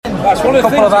a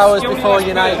couple of hours before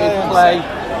United play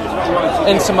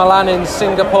Inter Milan in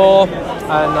Singapore,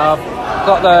 and I've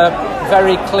got the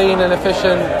very clean and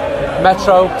efficient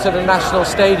metro to the National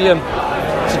Stadium.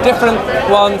 It's a different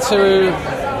one to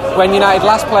when United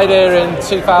last played here in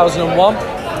 2001.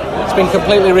 It's been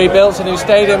completely rebuilt, it's a new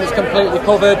stadium, it's completely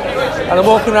covered, and I'm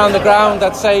walking around the ground.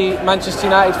 I'd say Manchester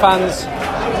United fans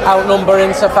outnumber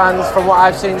Inter fans from what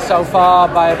I've seen so far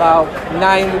by about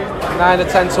 9 or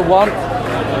 10 to 1,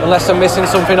 unless I'm missing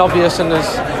something obvious and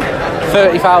there's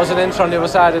 30,000 Inter on the other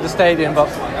side of the stadium, but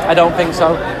I don't think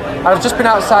so. I've just been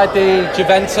outside the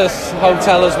Juventus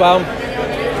hotel as well,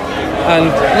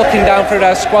 and looking down through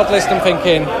their squad list and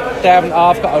thinking they haven't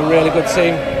half got a really good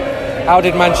team. How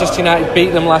did Manchester United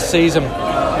beat them last season?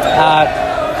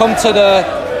 Come to the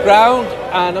ground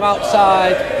and I'm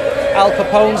outside Al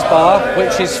Capone's bar,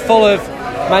 which is full of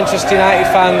Manchester United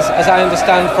fans, as I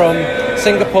understand, from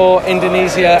Singapore,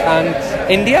 Indonesia and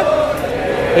India,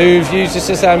 who've used this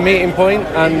as their meeting point,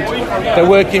 and they're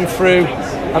working through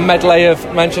a medley of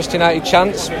Manchester United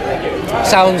chants.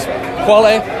 Sounds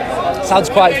quality, sounds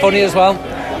quite funny as well,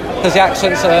 because the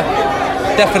accents are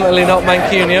definitely not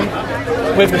Mancunian.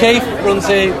 With Keith, runs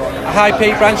the High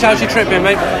Peak branch. How's your trip been,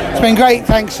 mate? It's been great,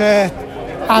 thanks,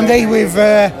 Andy. We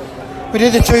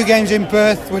did the 2 games in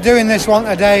Perth. We're doing this one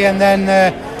today, and then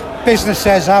business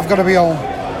says I've got to be home.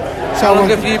 So how long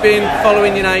have you been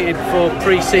following United for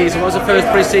pre-season? What was the first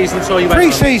pre-season tour you went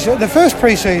on? The first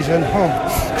pre-season? Oh,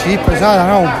 jeepers, I don't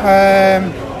know.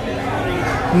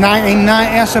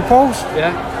 1990, I suppose.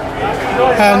 Yeah.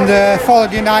 And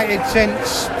followed United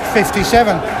since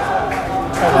 57.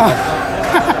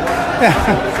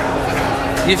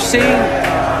 You've seen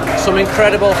some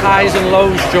incredible highs and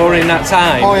lows during that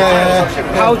time. Oh yeah.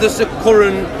 How does the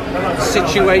current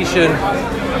situation,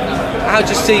 how do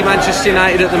you see Manchester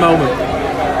United at the moment?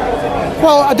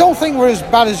 Well, I don't think we're as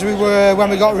bad as we were when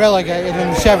we got relegated in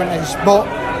the 70s, but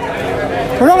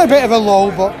we're on a bit of a low,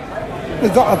 but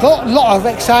we've got a lot of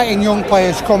exciting young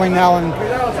players coming now, and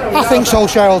I think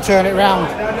Solskjaer will turn it round.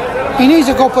 He needs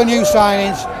a couple of new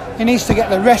signings. He needs to get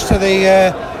the rest of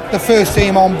the first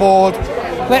team on board.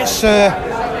 Let's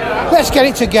get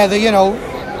it together. You know,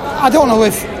 I don't know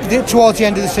if towards the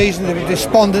end of the season the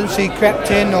despondency crept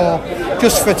in, or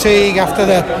just fatigue after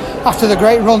the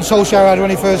great run Solskjaer had when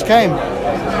he first came.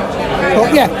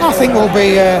 But yeah, I think we'll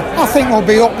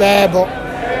be up there. But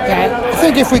yeah, I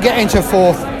think if we get into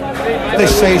 4th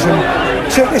this season,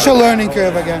 it's a learning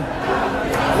curve again.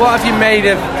 What have you made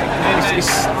of his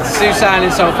 2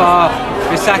 signings so far?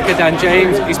 Bissaka, Dan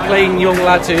James, he's playing young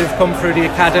lads who've come through the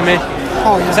academy.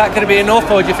 Oh, yeah. Is that going to be enough,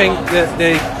 or do you think that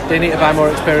they need to buy more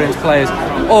experienced players,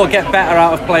 or get better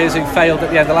out of players who failed at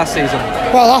the end of last season?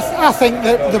 Well, I think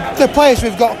that the players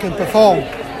we've got can perform,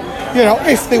 you know,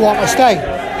 if they want to stay.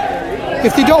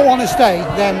 If they don't want to stay,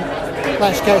 then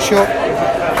let's get shut.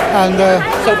 And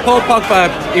so Paul Pogba,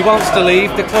 he wants to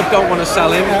leave, the club don't want to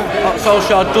sell him.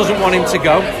 Solskjaer doesn't want him to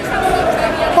go.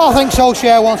 Well, I think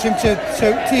Solskjaer wants him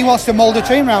he wants to mould a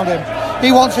team around him.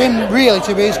 He wants him really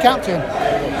to be his captain,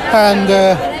 and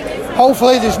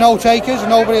hopefully there's no takers,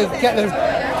 nobody will get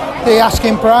the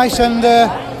asking price, and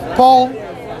Paul,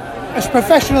 as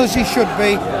professional as he should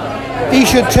be, he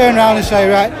should turn around and say,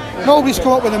 right, nobody's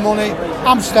come up with the money,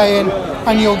 I'm staying,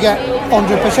 and you'll get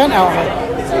 100% out of it.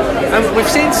 And we've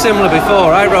seen similar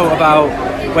before. I wrote about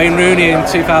Wayne Rooney in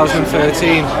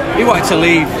 2013. He wanted to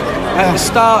leave. At the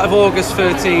start of August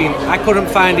 13, I couldn't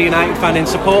find a United fan in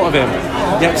support of him.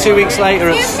 Yet 2 weeks later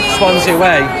at Swansea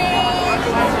away,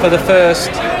 for the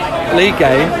first league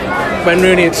game, when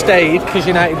Rooney had stayed because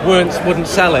United wouldn't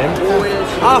sell him,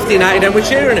 half the United then were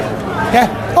cheering him.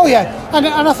 Yeah, oh yeah, and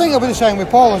I think it'll be the same with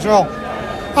Paul as well.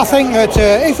 I think that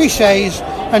if he stays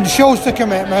and shows the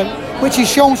commitment, which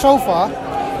he's shown so far,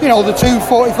 you know, the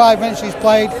 45 minutes he's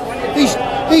played, he's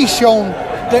shown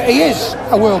that he is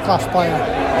a world-class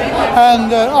player.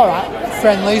 And all right,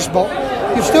 friendlies, but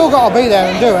you've still got to be there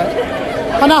and do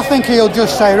it. And I think he'll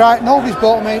just say, right, nobody's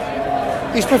bought me.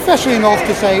 He's professional enough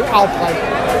to say, I'll play.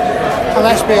 And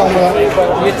let's be on with it.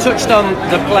 You touched on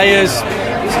the players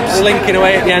slinking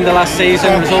away at the end of last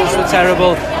season. Results were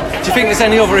terrible. Do you think there's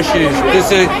any other issues?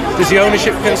 Does the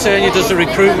ownership concern you? Does the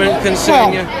recruitment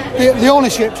concern you? The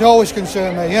ownership's always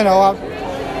concerned me. You know,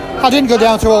 I didn't go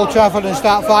down to Old Trafford and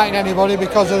start fighting anybody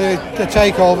because of the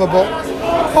takeover, but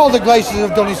all the Glazers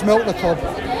have done is milk the club.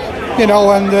 You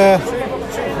know, and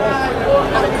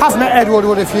I've met Ed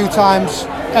Woodward a few times,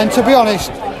 and to be honest,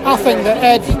 I think that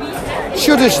Ed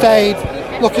should have stayed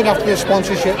looking after the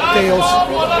sponsorship deals.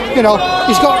 You know,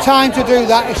 he's got time to do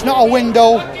that. It's not a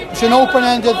window, it's an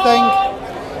open-ended thing,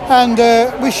 and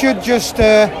we should just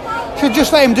should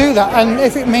just let him do that. And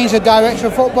if it means a director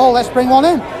of football, let's bring one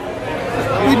in.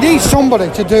 We need somebody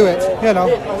to do it, you know.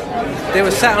 They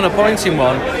were set on appointing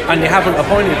one, and you haven't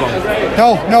appointed one.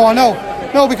 No, I know.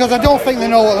 No, because I don't think they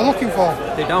know what they're looking for.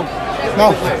 They don't.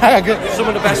 No, I agree. Some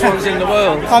of the best ones in the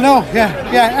world. I know,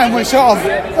 yeah, and we're sort of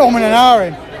umming and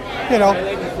ahhing, you know,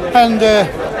 and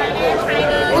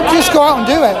just go out and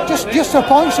do it. Just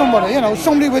appoint somebody, you know,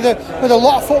 somebody with a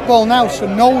lot of football nous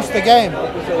and knows the game,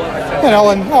 you know.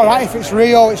 And all right, if it's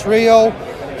Rio, it's Rio.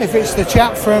 If it's the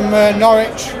chap from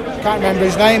Norwich, can't remember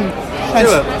his name.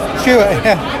 Stewart,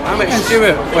 yeah. I met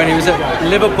Stewart when he was at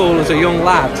Liverpool as a young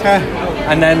lad,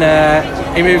 and then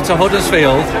he moved to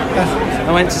Huddersfield.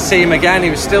 I went to see him again. He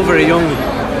was still very young.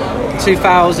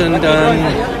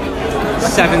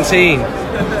 2017,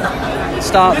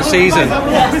 start of the season,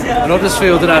 and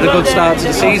Huddersfield had a good start to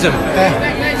the season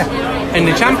in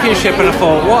the Championship, and I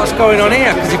thought, what's going on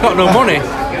here? Because he's got no money.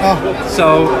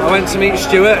 So I went to meet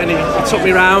Stewart, and he took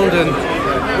me round, and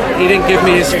he didn't give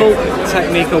me his full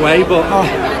technique away, but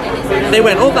they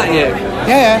went up that year.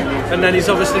 Yeah. And then he's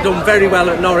obviously done very well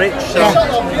at Norwich, so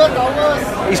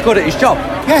he's good at his job.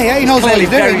 Yeah, he knows what he's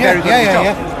doing. Very good at his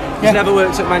job. He's never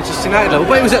worked at Manchester United level,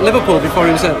 but he was at Liverpool before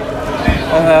he was at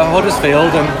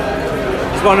Huddersfield, and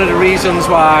it's one of the reasons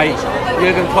why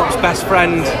Jurgen Klopp's best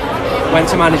friend went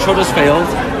to manage Huddersfield.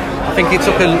 I think he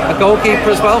took a goalkeeper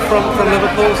as well from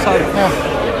Liverpool. So,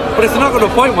 but if they're not going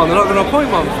to appoint one, they're not going to appoint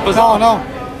one. No.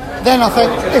 Then I think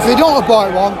if they don't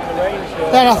appoint one,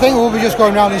 then I think we'll be just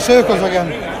going round in circles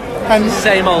again. And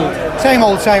Same old.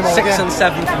 6th and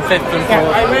 7th and 5th and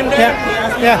 4th.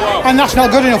 Yeah. And that's not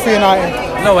good enough for United.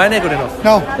 Nowhere near good enough.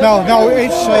 No.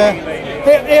 It's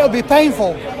it'll be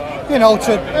painful, you know,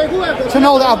 to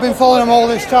know that I've been following them all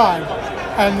this time,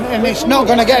 and it's not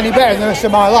going to get any better in the rest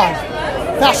of my life.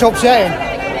 That's upsetting.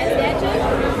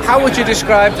 How would you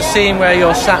describe the scene where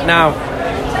you're sat now,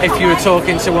 if you were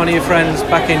talking to one of your friends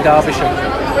back in Derbyshire?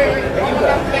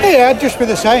 Yeah, it'd just be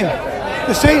the same.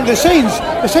 The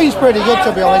scene's pretty good,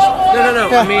 to be honest. No.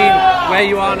 Yeah. I mean, where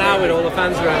you are now with all the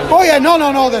fans around. Oh yeah,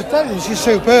 no. This is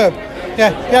superb.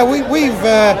 Yeah. We've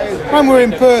when we were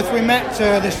in Perth, we met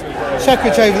this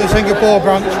secretary for the Singapore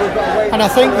branch, and I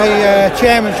think the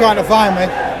chairman trying to find me.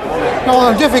 No,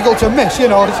 I'm difficult to miss, you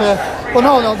know.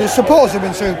 Well, no, the supporters have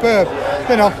been superb.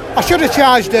 You know, I should have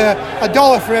charged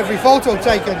 $1 for every photo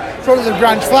taken in front of the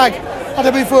branch flag. I'd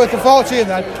have been worth a fortune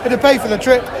then. It'd have paid for the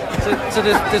trip. So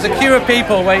there's a queue of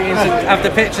people waiting to have the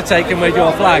picture taken with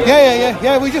your flag.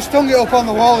 Yeah. We just hung it up on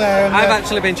the wall there. And, I've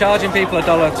actually been charging people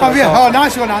 $1. Have you? Oh,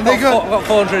 nice one, Andy. Good. I've got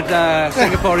 400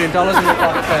 Singaporean dollars in the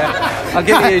pocket there. I'll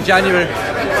give it you in January.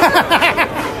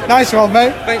 Nice one,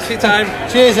 mate. Thanks for your time.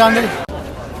 Cheers, Andy.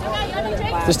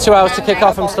 There's 2 hours to kick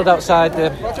off. I'm stood outside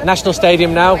the National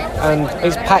Stadium now, and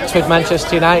it's packed with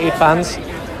Manchester United fans.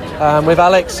 With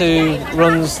Alex, who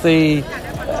runs the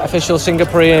official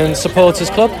Singaporean supporters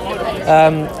club.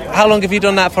 How long have you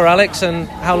done that for, Alex, and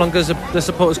how long has the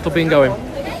supporters club been going?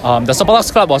 The supporters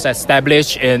club was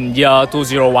established in year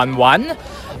 2011.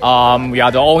 We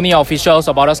are the only official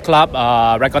supporters club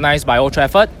recognized by Old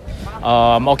Trafford.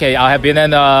 I have been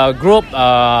in a group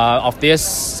of this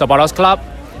supporters club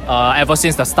ever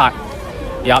since the start.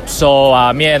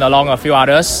 So me and along a few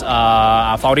others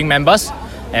are founding members,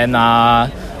 and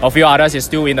a few others is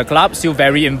still in the club, still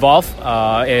very involved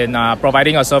in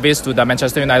providing a service to the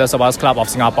Manchester United Supporters Club of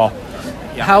Singapore.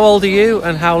 How old are you,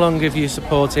 and how long have you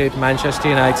supported Manchester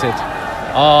United?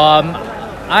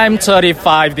 I'm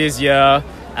 35 this year,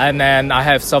 and then I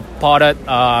have supported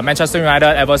Manchester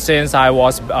United ever since I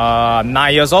was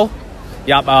 9 years old.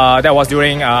 That was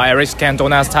during Eric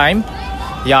Cantona's time.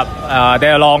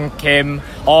 There along came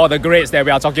all the greats that we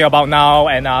are talking about now,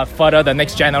 and further the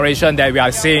next generation that we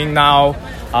are seeing now.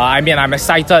 I'm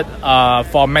excited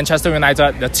for Manchester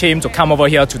United, the team, to come over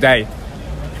here today.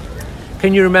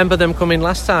 Can you remember them coming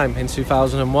last time in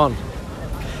 2001?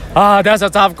 That's a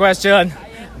tough question.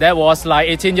 That was like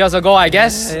 18 years ago, I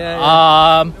guess.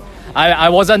 I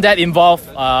wasn't that involved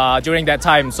during that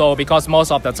time, so because most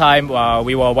of the time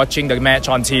we were watching the match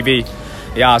on TV.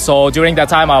 So during that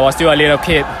time I was still a little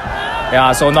kid.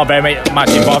 So not very much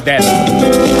involved then.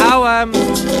 How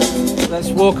let's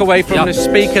walk away from the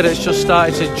speaker that's just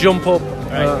started to jump up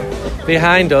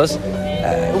behind us.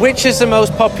 Which is the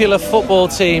most popular football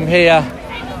team here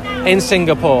in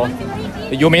Singapore?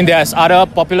 You mean there's other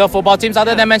popular football teams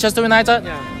other than Manchester United?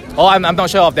 Oh, I'm not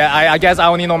sure of that. I guess I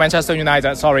only know Manchester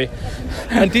United, sorry.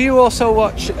 And do you also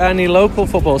watch any local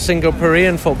football,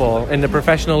 Singaporean football, in the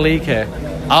professional league here?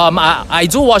 I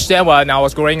do watch them when I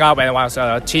was growing up and I was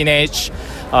a teenage.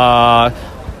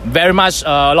 very much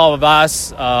a lot of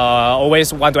us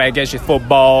always want to engage with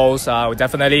football. We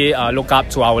definitely look up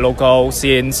to our local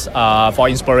scenes for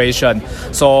inspiration.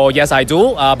 So yes, I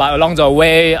do. But along the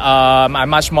way, I'm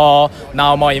much more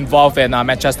involved in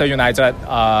Manchester United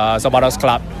Supporters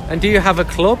Club. And do you have a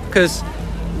club? Because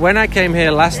when I came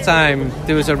here last time,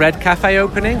 there was a Red Cafe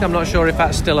opening. I'm not sure if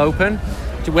that's still open.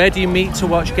 Where do you meet to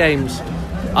watch games?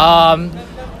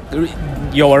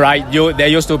 You're right. There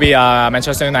used to be a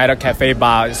Manchester United cafe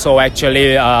bar. So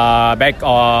actually, back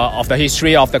of the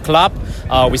history of the club,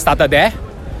 we started there.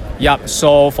 Yep.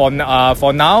 So for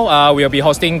now, we'll be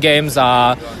hosting games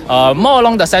more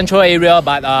along the central area,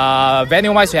 but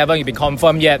venue-wise, we haven't been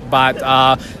confirmed yet. But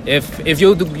if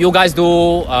you guys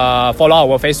do follow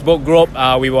our Facebook group,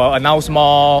 we will announce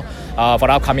more for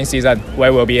the upcoming season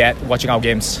where we'll be at watching our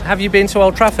games. Have you been to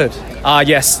Old Trafford?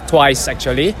 Yes, twice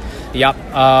actually. Yep.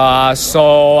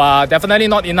 So definitely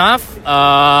not enough.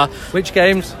 Which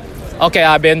games? Okay,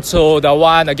 I've been to the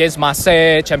one against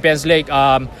Marseille, Champions League.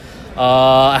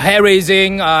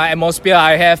 Hair-raising atmosphere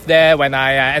I have there when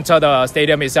I enter the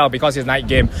stadium itself because it's night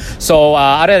game. So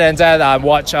other than that, I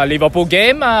watched a Liverpool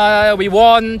game. We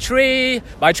won 3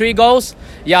 goals.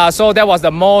 Yeah, so that was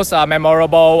the most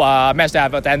memorable match that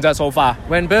I've attended so far.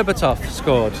 When Berbatov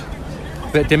scored,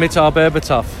 Dimitar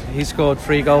Berbatov, he scored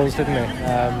 3 goals, didn't he?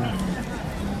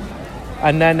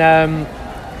 And then,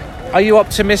 are you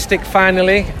optimistic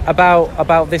finally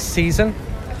about this season?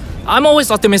 I'm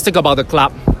always optimistic about the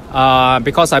club.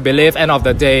 Because I believe, end of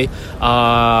the day,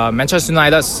 Manchester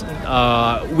United's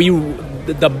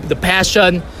the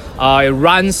passion it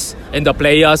runs in the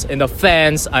players, in the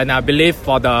fans, and I believe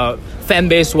for the fan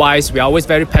base wise, we are always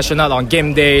very passionate on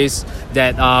game days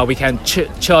that we can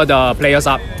cheer the players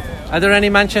up. Are there any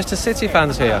Manchester City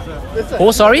fans here?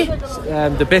 Oh, sorry?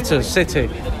 The Bitters, City.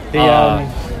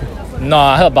 No,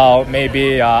 I heard about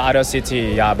maybe other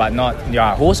city, but not.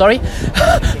 Who? Sorry.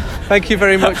 Thank you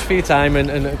very much for your time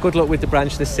and good luck with the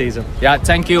branch this season. Yeah,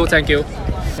 thank you.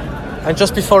 And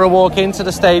just before I walk into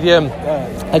the stadium,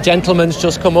 a gentleman's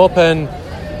just come up and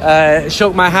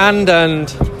shook my hand and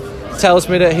tells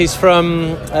me that he's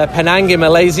from Penang in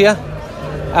Malaysia.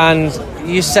 And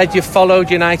you said you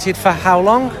followed United for how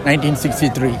long?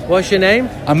 1963. What's your name?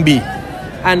 Ambi.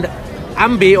 And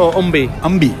Ambi or Umbi?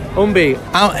 Ambi. Umbi.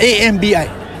 AMBI.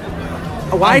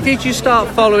 Why did you start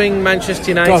following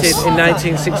Manchester United in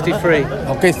 1963?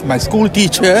 Okay, my school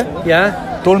teacher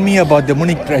told me about the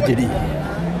Munich tragedy.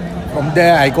 From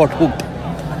there, I got hooked.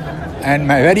 And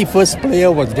my very first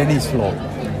player was Dennis Law.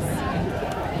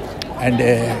 And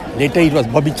later it was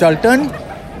Bobby Charlton.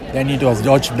 Then it was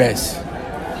George Best.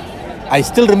 I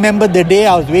still remember the day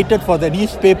I was waited for the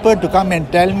newspaper to come and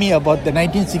tell me about the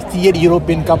 1968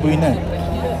 European Cup winner.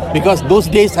 Because those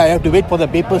days I have to wait for the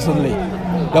papers only.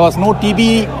 There was no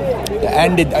TV,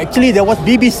 and actually there was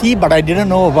BBC, but I didn't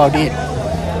know about it.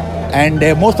 And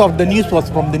most of the news was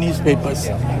from the newspapers.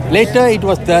 Later it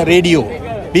was the radio.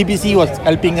 BBC was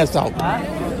helping us out.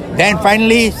 Then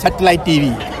finally satellite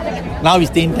TV. Now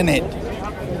it's the internet.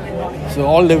 So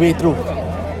all the way through.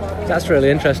 That's really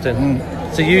interesting.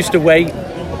 So you used to wait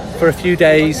for a few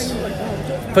days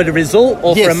for the result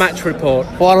or for a match report?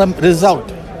 For a result.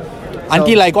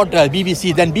 Until I got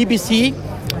BBC. Then BBC,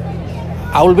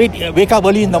 I will wake up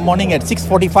early in the morning at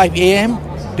 6:45 a.m.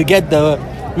 to get the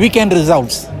weekend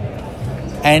results.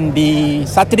 And the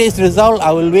Saturday's result,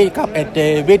 I will wake up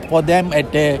wait for them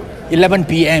at 11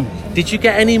 p.m. Did you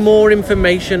get any more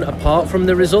information apart from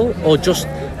the result or just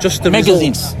the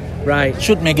magazines? Result? Right.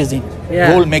 Shoot magazine.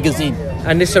 Goal magazine.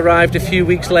 And this arrived a few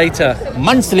weeks later?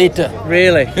 Months later.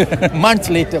 Really? months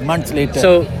later.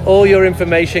 So all your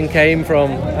information came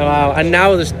from, wow, and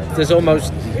now there's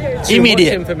almost too much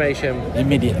information.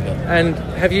 Immediately. And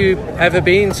have you ever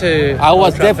been to I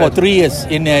was there for 3 years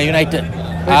in United.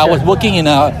 I was working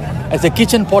as a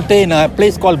kitchen porter in a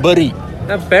place called Bury.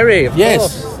 Bury, of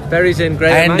course. Bury's in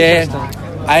Greater Manchester.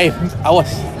 I was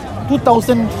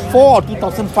 2004 or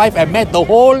 2005, I met the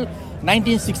whole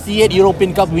 1968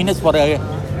 European Cup winners for a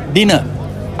dinner.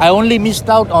 I only missed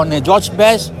out on George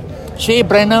Best, Shea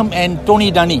Brenham and Tony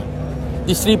Dunny.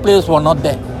 These 3 players were not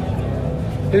there.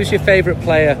 Who's your favourite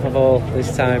player of all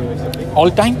this time? All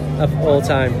time? Of all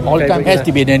time. All time has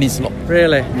to be Dennis Law.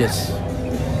 Really? Yes.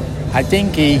 I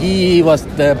think he was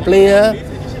the player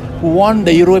who won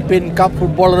the European Cup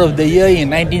Footballer of the Year in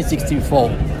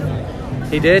 1964.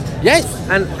 He did? Yes.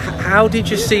 And how did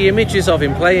you see images of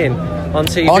him playing on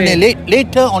TV?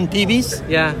 Later on TVs.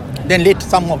 Yeah. Then later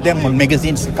some of them on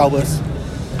magazines covers.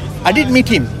 I did meet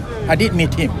him.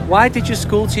 Why did your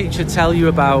school teacher tell you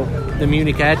about the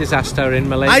Munich air disaster in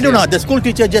Malaysia? I don't know. The school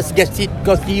teacher just gets it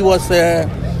because he was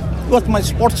was my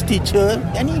sports teacher,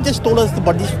 and he just told us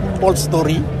about this football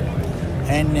story.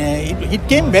 And it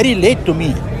came very late to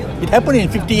me. It happened in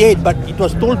 58, but it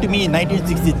was told to me in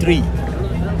 1963.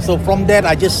 So from there,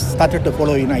 I just started to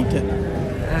follow United.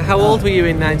 How old were you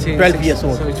in 1960? 12 years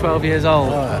old. So 12 years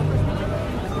old.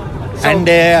 And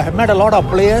I met a lot of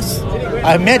players.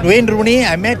 I met Wayne Rooney.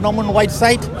 I met Norman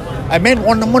Whiteside. I met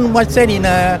Norman Whiteside in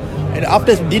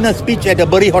after dinner speech at the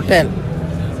Bury Hotel.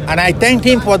 And I thanked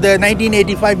him for the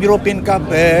 1985 European Cup,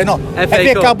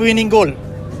 FA Cup winning goal.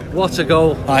 What a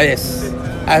goal. Yes.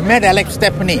 I met Alex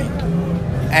Stepney.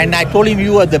 And I told him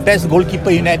you were the best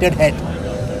goalkeeper United had.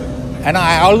 And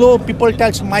although people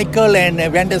tell Michael and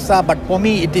Van der Sar, but for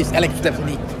me it is Alex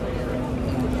Stepney.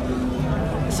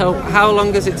 So how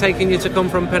long has it taken you to come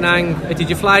from Penang? Did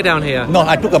you fly down here? No,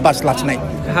 I took a bus last night.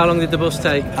 How long did the bus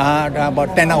take?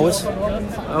 About 10 hours.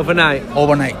 Overnight?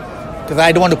 Overnight. Because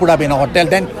I don't want to put up in a hotel.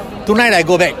 Then tonight I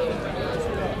go back.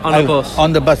 On a bus?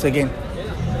 On the bus again.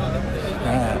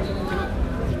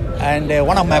 And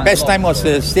one of my best time was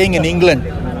staying in England,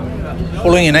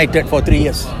 following United for 3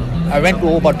 years. I went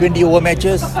to about 20 over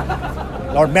matches.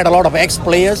 Met a lot of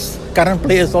ex-players, current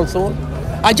players also.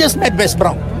 I just met Wes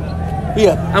Brown.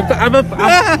 Here. I've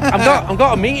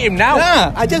got to meet him now.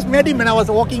 Yeah, I just met him when I was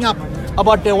walking up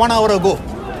about 1 hour ago.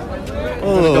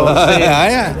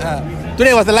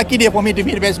 Today was a lucky day for me to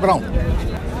meet Wes Brown.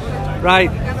 Right,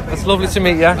 that's lovely to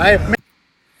meet you.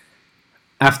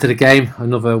 After the game,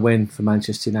 another win for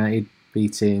Manchester United,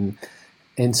 beating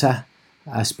Inter.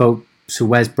 I spoke to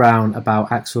Wes Brown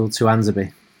about Andreas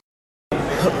Tuanzebe.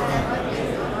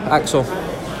 Axel,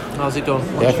 how's he done?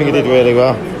 Yeah, I think he did really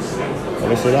well.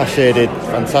 Obviously last year he did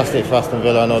fantastic for Aston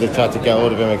Villa. I know they tried to get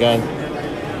hold of him again,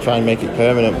 try and make it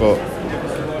permanent, but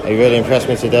he really impressed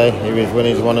me today. He was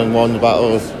winning his one-on-one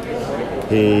battles.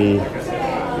 He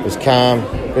was calm,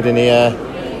 good in the air.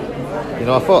 You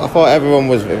know, I thought everyone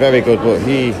was very good, but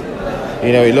he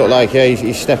looked like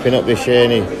he's stepping up this year,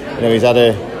 and he's had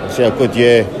a good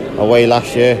year away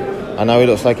last year, and now he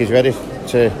looks like he's ready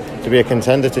to be a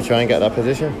contender to try and get that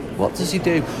position. What does he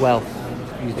do well?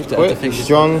 He's quick, he's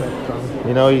strong.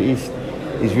 You know, he's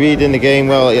reading the game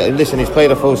well. Listen, he's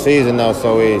played a full season now,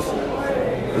 so he'll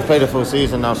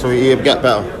get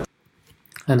better.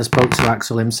 And I spoke to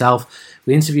Axel himself.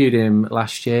 We interviewed him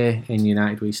last year in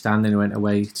United We Stand, and he went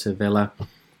away to Villa,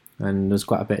 and there's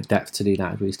quite a bit of depth to the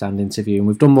United We Stand interview, and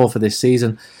we've done more for this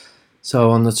season.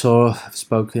 So on the tour, I've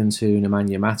spoken to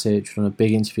Nemanja Matic, done a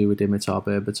big interview with Dimitar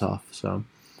Berbatov, so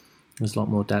there's a lot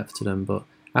more depth to them. But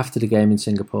after the game in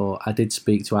Singapore, I did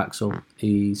speak to Axel.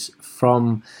 He's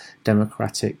from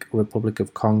Democratic Republic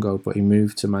of Congo, but he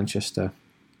moved to Manchester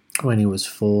when he was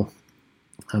 4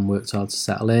 and worked hard to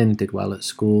settle in, did well at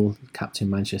school,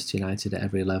 captained Manchester United at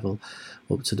every level,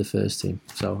 up to the first team.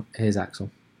 So here's Axel.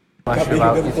 Question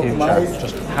about your future.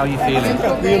 Just how are you feeling?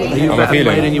 Are you better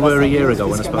playing than you were a year ago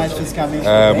when I spoke to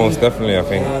you? Most definitely. I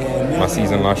think my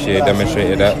season last year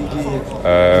demonstrated that.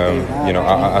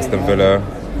 At Aston Villa,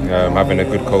 having a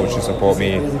good coach to support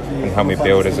me and help me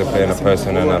build as a player and a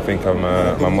person, and I think I'm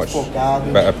a much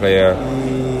better player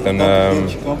than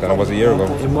I was a year ago.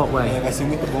 In what way?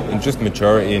 In just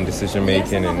maturity and decision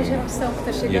making,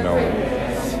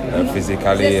 and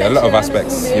physically, a lot of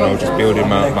aspects. Just building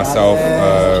myself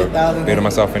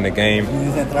in the game,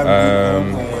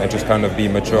 and just kind of be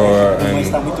mature and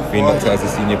being looked at as a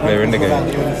senior player in the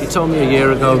game. You told me a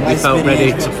year ago you felt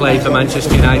ready to play for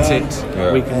Manchester United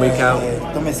week in, week out.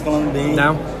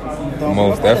 Now?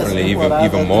 Most definitely,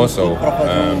 even more so.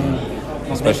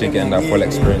 Especially getting that full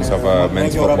experience of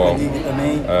men's football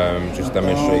just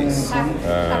demonstrates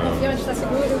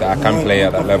that I can play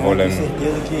at that level,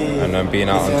 and being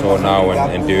out on tour now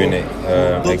and doing it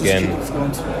again,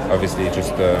 obviously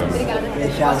just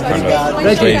kind of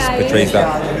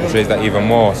portrays that even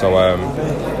more. So I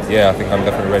think I'm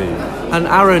definitely ready. And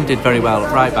Aaron did very well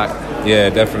at right back. Yeah,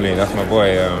 definitely. That's my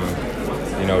boy.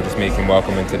 Just make him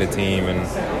welcome into the team,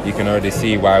 and you can already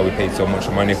see why we paid so much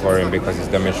money for him, because he's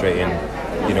demonstrating,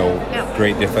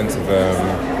 great defensive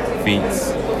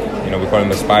feats. We call him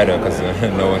the spider because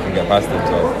no one can get past him.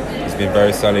 So he's been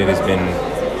very solid. He's been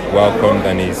welcomed,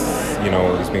 and he's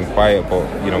been quiet, but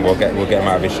we'll get him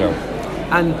out of his shell.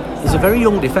 And there's a very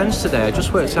young defence today. I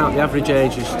just worked out the average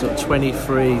age is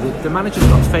 23. The manager's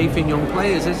got faith in young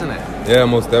players, isn't it? Yeah,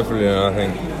 most definitely. And I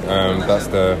think that's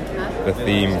the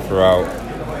theme throughout.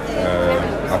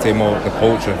 I'd say more the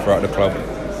culture throughout the club.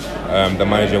 The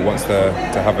manager wants to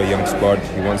have a young squad.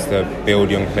 He wants to build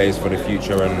young players for the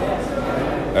future,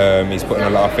 and he's putting a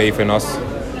lot of faith in us.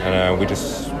 And we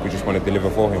just want to deliver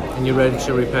for him. And you're ready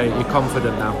to repay. You're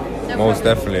confident now. Most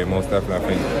definitely. I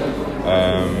think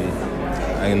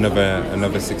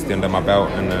another 60 under my belt,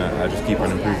 and I just keep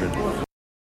on improving.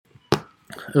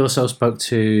 I also spoke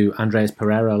to Andreas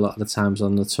Pereira a lot of the times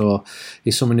on the tour.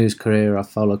 He's someone whose career I've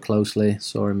followed closely,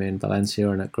 saw him in Valencia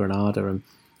and at Granada, and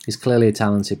he's clearly a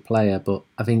talented player, but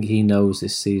I think he knows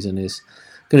this season is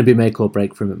going to be make or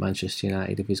break for him at Manchester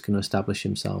United if he's going to establish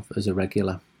himself as a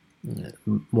regular.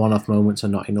 One-off moments are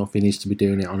not enough. He needs to be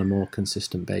doing it on a more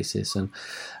consistent basis. And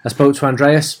I spoke to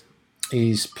Andreas.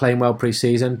 He's playing well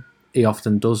pre-season. He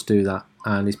often does do that,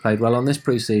 and he's played well on this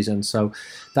pre-season, so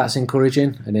that's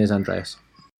encouraging. And here's Andreas.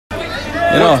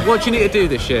 What do you need to do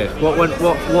this year?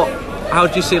 How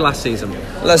did you see last season?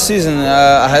 Last season,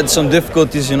 I had some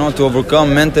difficulties, to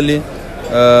overcome mentally.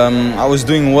 I was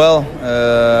doing well.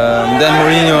 Then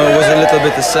Mourinho was a little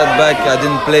bit a setback. I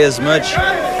didn't play as much,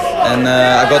 and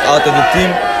I got out of the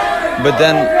team. But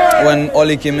then when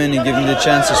Oli came in, he gave me the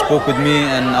chance. He spoke with me,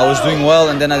 and I was doing well.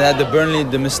 And then I had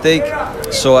the mistake,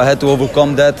 so I had to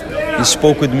overcome that. He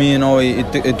spoke with me, he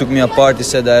took me apart. He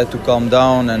said I had to calm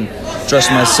down and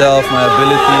trust myself, my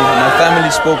ability. My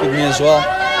family spoke with me as well.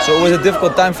 So it was a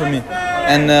difficult time for me.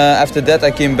 And after that,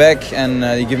 I came back, and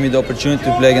he gave me the opportunity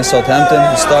to play against Southampton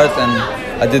to start. And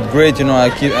I did great.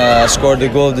 I scored the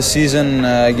goal of the season.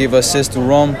 I gave assist to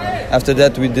Rome. After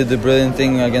that, we did the brilliant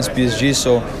thing against PSG.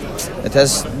 So it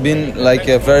has been like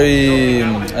a very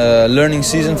learning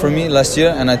season for me last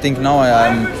year. And I think now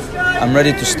I'm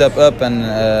ready to step up, and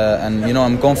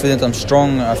I'm confident, I'm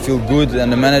strong, I feel good,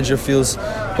 and the manager feels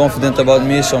confident about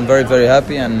me, so I'm very, very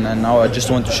happy, and now I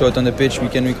just want to show it on the pitch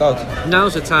week in, week out.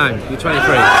 Now's the time. You're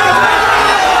 23.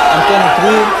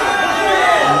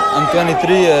 I'm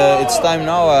 23. It's time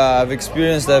now. I've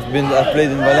experienced. I've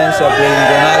played in Valencia, I've played in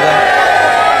Granada,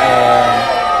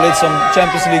 played some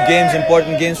Champions League games,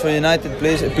 important games for United,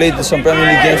 played some Premier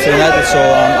League games for United, so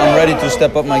I'm ready to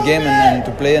step up my game and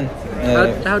to play in.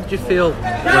 How did you feel when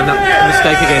that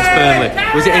mistake against Burnley?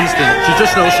 Was it instant? Did you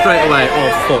just know straight away, oh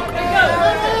fuck?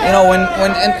 When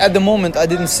at the moment I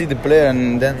didn't see the player,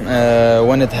 and then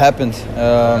when it happened,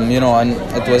 and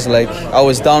it was like I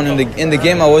was down in the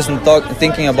game. I wasn't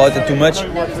thinking about it too much.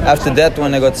 After that,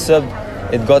 when I got subbed,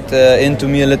 it got into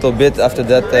me a little bit. After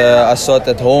that, I saw it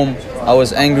at home. I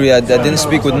was angry. I didn't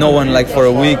speak with no one like for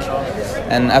a week.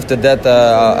 And after that,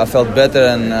 I felt better,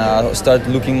 and I started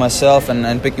looking myself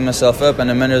and picking myself up. And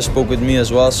the manager spoke with me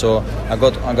as well, so I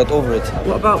got over it.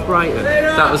 What about Brighton?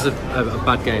 That was a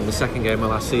bad game, the second game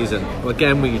of last season.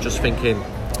 Again, were you just thinking?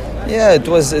 Yeah, it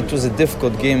was a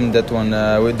difficult game, that one.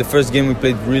 With the first game we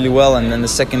played really well, and then the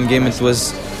second game it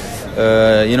was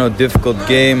difficult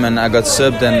game, and I got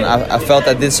subbed, and I felt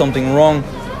I did something wrong.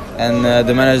 And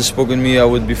the manager spoke with me, I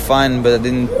would be fine, but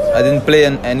I didn't play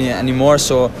anymore.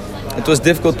 So it was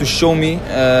difficult to show me,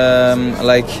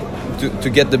 to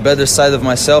get the better side of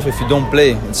myself. If you don't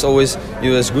play, it's always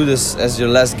you're as good as your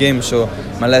last game. So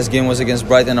my last game was against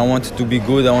Brighton. I wanted to be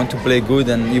good. I want to play good,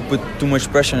 and you put too much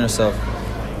pressure on yourself.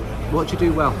 What did you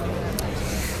do well?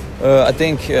 I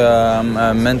think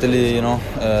mentally,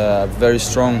 very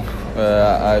strong.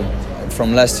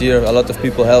 From last year, a lot of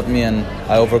people helped me, and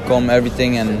I overcome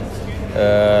everything, and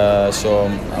so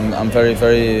I'm very,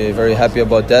 very, very happy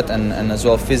about that, and as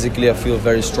well physically I feel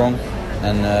very strong,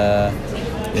 and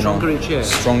stronger each year.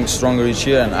 Stronger each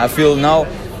year, and I feel now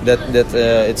that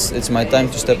it's my time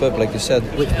to step up, like you said.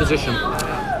 Which position?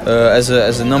 As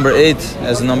a number 8,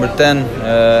 as a number 10,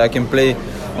 I can play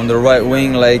on the right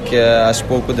wing. Like I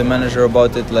spoke with the manager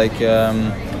about it, like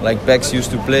Bex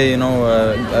used to play,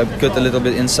 I cut a little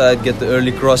bit inside, get the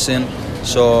early cross in.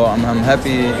 So I'm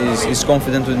happy he's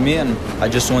confident with me, and I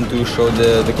just want to show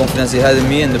the confidence he had in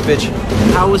me in the pitch.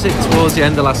 How was it towards the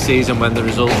end of last season when the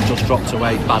results just dropped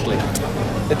away badly?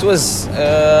 It was,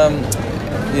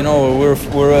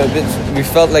 we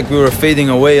felt like we were fading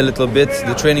away a little bit.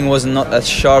 The training was not as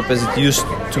sharp as it used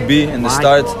to be in the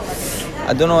start.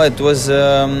 I don't know, it was,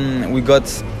 we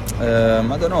got,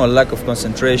 a lack of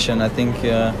concentration, I think.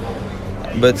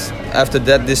 But after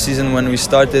that, this season, when we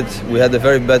started, we had a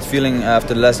very bad feeling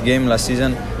after the last game last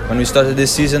season. When we started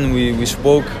this season, we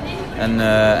spoke, and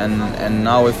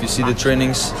now if you see the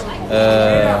trainings,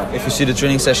 if you see the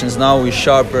training sessions now, we're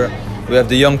sharper. We have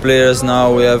the young players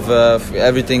now. We have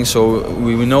everything, so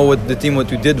we know what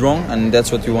we did wrong, and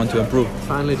that's what we want to improve.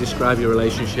 Finally, describe your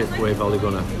relationship with Ole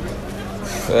Gunnar.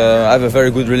 I have a very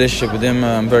good relationship with him.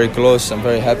 I'm very close. I'm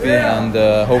very happy, and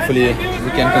hopefully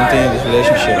we can continue this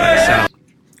relationship.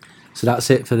 So that's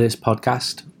it for this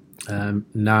podcast.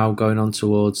 Now going on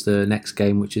towards the next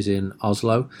game, which is in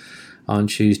Oslo on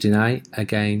Tuesday night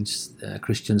against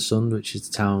Kristiansund, which is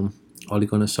the town Ole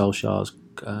Gunnar Solskjaer's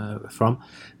from.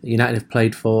 United have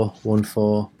played 4, won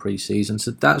 4 pre-season,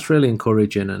 so that's really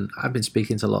encouraging. And I've been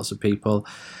speaking to lots of people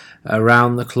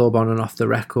around the club on and off the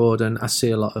record, and I see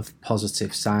a lot of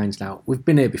positive signs now. We've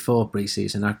been here before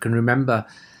pre-season. I can remember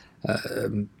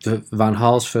Van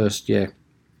Gaal's first year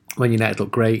when United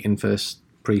looked great in first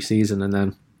pre-season and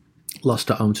then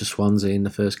lost at home to Swansea in the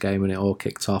first game and it all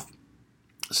kicked off.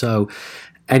 So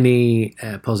any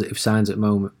positive signs at the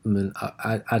moment,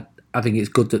 I think it's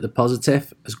good that they're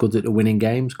positive, it's good that they're winning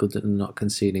games, good that they're not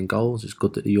conceding goals, it's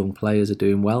good that the young players are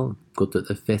doing well, good that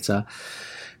they're fitter,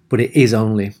 but it is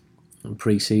only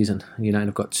pre-season. United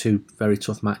have got 2 very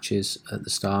tough matches at the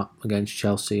start against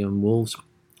Chelsea and Wolves.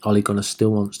 Ole Gunnar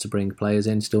still wants to bring players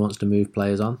in, still wants to move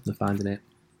players on. They're finding it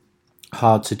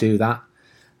hard to do that,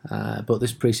 but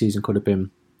this pre-season could have been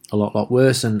a lot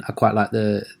worse, and I quite like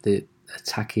the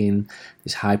attacking,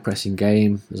 this high pressing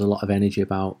game. There's a lot of energy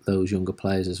about those younger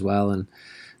players as well, and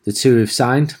the 2 who've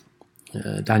signed,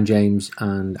 Dan James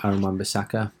and Aaron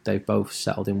Wan-Bissaka, they've both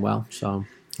settled in well, so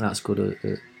that's good.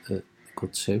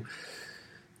 Good too.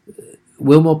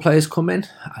 Will more players come in?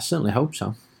 I certainly hope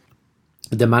so.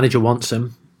 The manager wants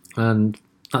them, and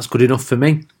that's good enough for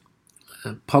me.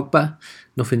 Pogba,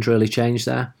 nothing's really changed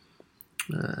there.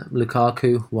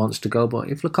 Lukaku wants to go, but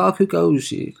if Lukaku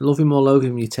goes, you love him or loathe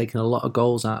him, you're taking a lot of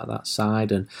goals out of that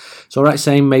side. And it's all right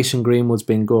saying Mason Greenwood's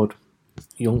been good.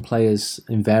 Young players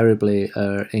invariably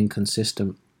are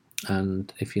inconsistent,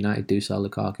 and if United do sell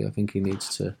Lukaku, I think he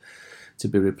needs to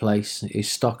be replaced.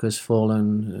 His stock has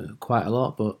fallen quite a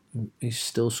lot, but he's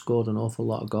still scored an awful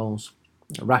lot of goals.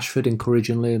 Rashford,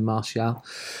 encouragingly, and Martial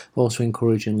also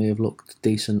encouragingly have looked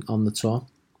decent on the tour.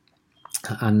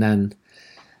 And then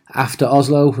after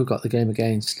Oslo, we've got the game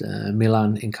against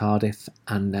Milan in Cardiff,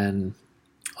 and then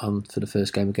on for the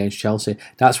first game against Chelsea.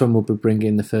 That's when we'll be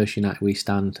bringing the first United We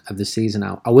Stand of the season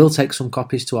out. I will take some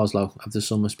copies to Oslo of the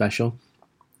summer special,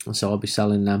 and so I'll be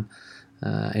selling them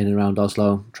in and around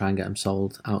Oslo, try and get them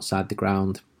sold outside the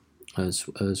ground as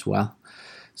well.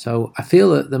 So I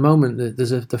feel at the moment that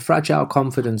there's the fragile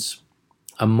confidence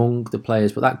among the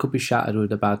players, but that could be shattered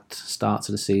with a bad start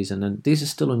to the season. And these are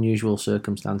still unusual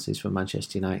circumstances for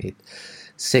Manchester United.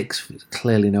 6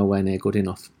 clearly nowhere near good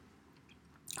enough,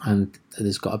 and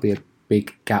there's got to be a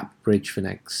big gap bridge for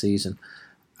next season.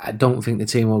 I don't think the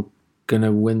team are going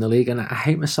to win the league, and I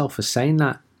hate myself for saying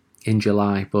that in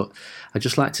July, but I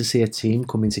just like to see a team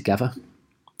coming together.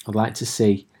 I'd like to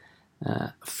see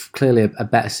clearly a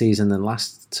better season than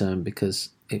last term, because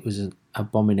it was an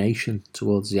abomination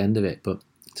towards the end of it, but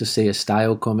to see a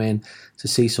style come in, to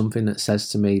see something that says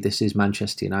to me this is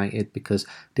Manchester United, because I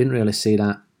didn't really see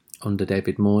that under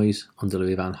David Moyes, under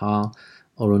Louis van Gaal,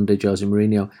 or under Jose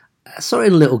Mourinho. I saw it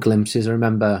in little glimpses. I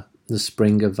remember the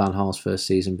spring of Van Gaal's first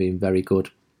season being very good.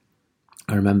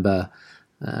 I remember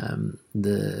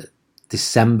the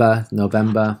December,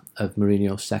 November of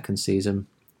Mourinho's second season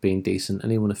being decent,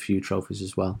 and he won a few trophies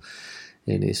as well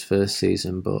in his first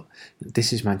season. But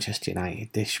this is Manchester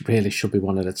United. This really should be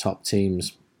one of the top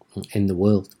teams in the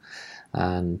world,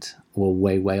 and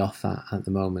we're way off that at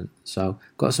the moment. So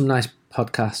got some nice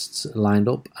podcasts lined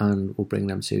up, and we'll bring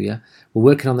them to you. We're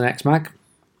working on the next mag.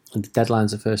 The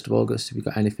deadline's the 1st of August. If you've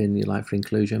got anything you'd like for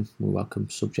inclusion, we welcome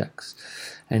subjects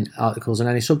and articles on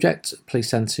any subject. Please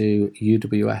send to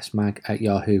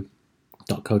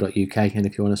uwsmag@yahoo.co.uk, and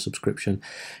if you want a subscription,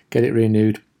 get it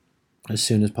renewed as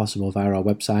soon as possible via our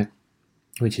website,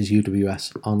 which is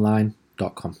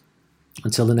uwsonline.com.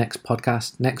 Until the next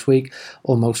podcast next week,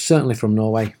 almost certainly from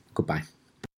Norway, goodbye.